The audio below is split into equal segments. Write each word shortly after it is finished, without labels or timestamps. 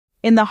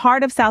In the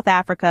heart of South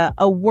Africa,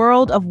 a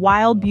world of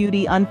wild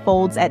beauty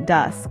unfolds at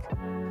dusk.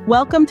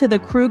 Welcome to the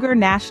Kruger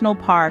National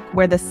Park,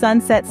 where the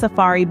sunset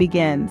safari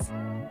begins.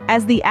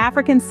 As the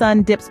African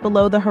sun dips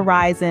below the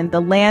horizon, the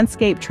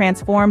landscape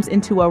transforms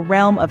into a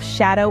realm of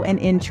shadow and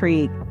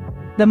intrigue.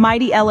 The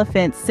mighty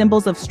elephants,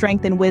 symbols of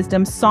strength and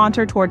wisdom,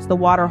 saunter towards the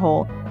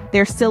waterhole,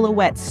 their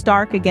silhouettes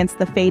stark against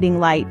the fading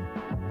light.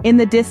 In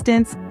the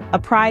distance, a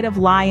pride of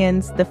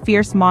lions, the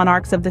fierce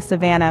monarchs of the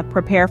savannah,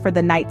 prepare for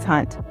the night's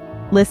hunt.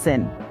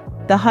 Listen.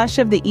 The hush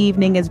of the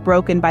evening is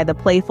broken by the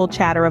playful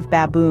chatter of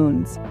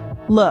baboons.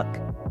 Look.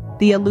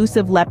 The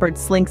elusive leopard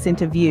slinks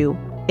into view,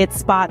 its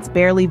spots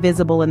barely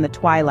visible in the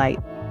twilight.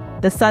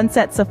 The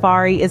sunset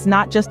safari is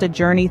not just a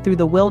journey through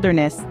the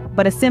wilderness,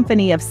 but a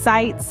symphony of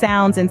sights,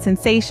 sounds, and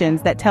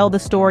sensations that tell the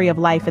story of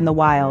life in the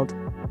wild.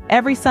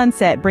 Every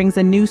sunset brings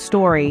a new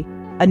story,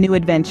 a new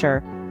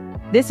adventure.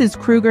 This is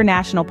Kruger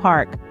National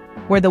Park,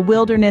 where the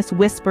wilderness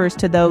whispers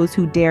to those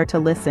who dare to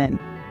listen.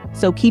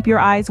 So keep your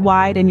eyes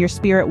wide and your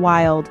spirit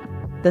wild.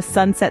 The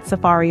sunset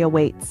safari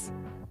awaits.